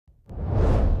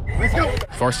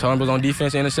Force turnovers on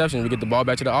defense and interception. We get the ball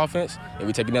back to the offense, and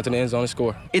we take it down to the end zone and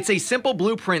score. It's a simple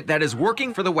blueprint that is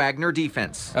working for the Waggener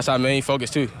defense. That's our main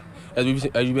focus, too. As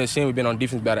you've been seeing, we've been on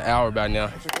defense about an hour by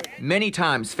now. Many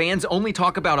times, fans only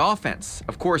talk about offense.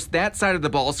 Of course, that side of the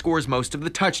ball scores most of the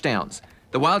touchdowns.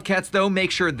 The Wildcats, though, make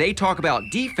sure they talk about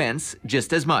defense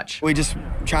just as much. We just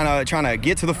trying to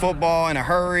get to the football in a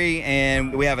hurry,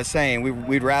 and we have a saying,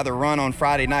 we'd rather run on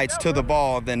Friday nights to the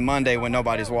ball than Monday when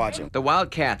nobody's watching. The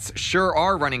Wildcats sure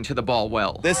are running to the ball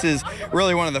well. This is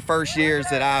really one of the first years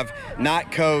that I've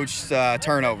not coached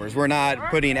turnovers. We're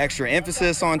not putting extra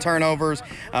emphasis on turnovers.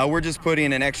 We're just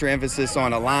putting an extra emphasis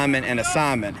on alignment and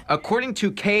assignment. According to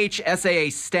KHSAA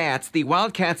stats, the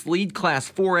Wildcats lead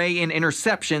Class 4A in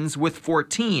interceptions with 14.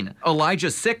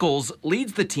 Elijah Sickles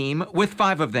leads the team with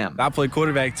 5 of them. I play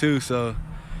quarterback too, so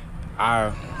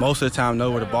I most of the time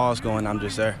know where the ball's going. I'm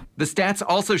just there. The stats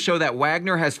also show that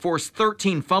Waggener has forced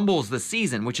 13 fumbles this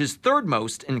season, which is third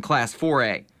most in Class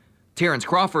 4A. Terrence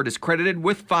Crawford is credited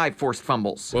with 5 forced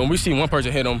fumbles. When we see one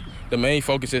person hit him, the main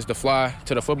focus is to fly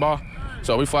to the football.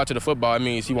 So we fly to the football, it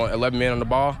means he wants 11 men on the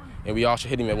ball, and we all should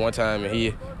hit him at one time, and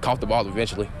he caught the ball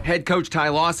eventually. Head coach Ty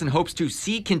Lawson hopes to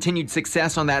see continued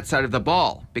success on that side of the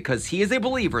ball because he is a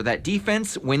believer that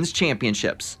defense wins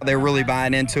championships. They're really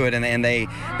buying into it, and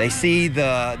they see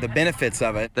the benefits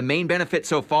of it. The main benefit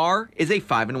so far is a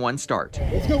 5-1 start.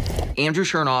 Let's go. Andrew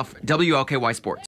Chernoff, WLKY Sports.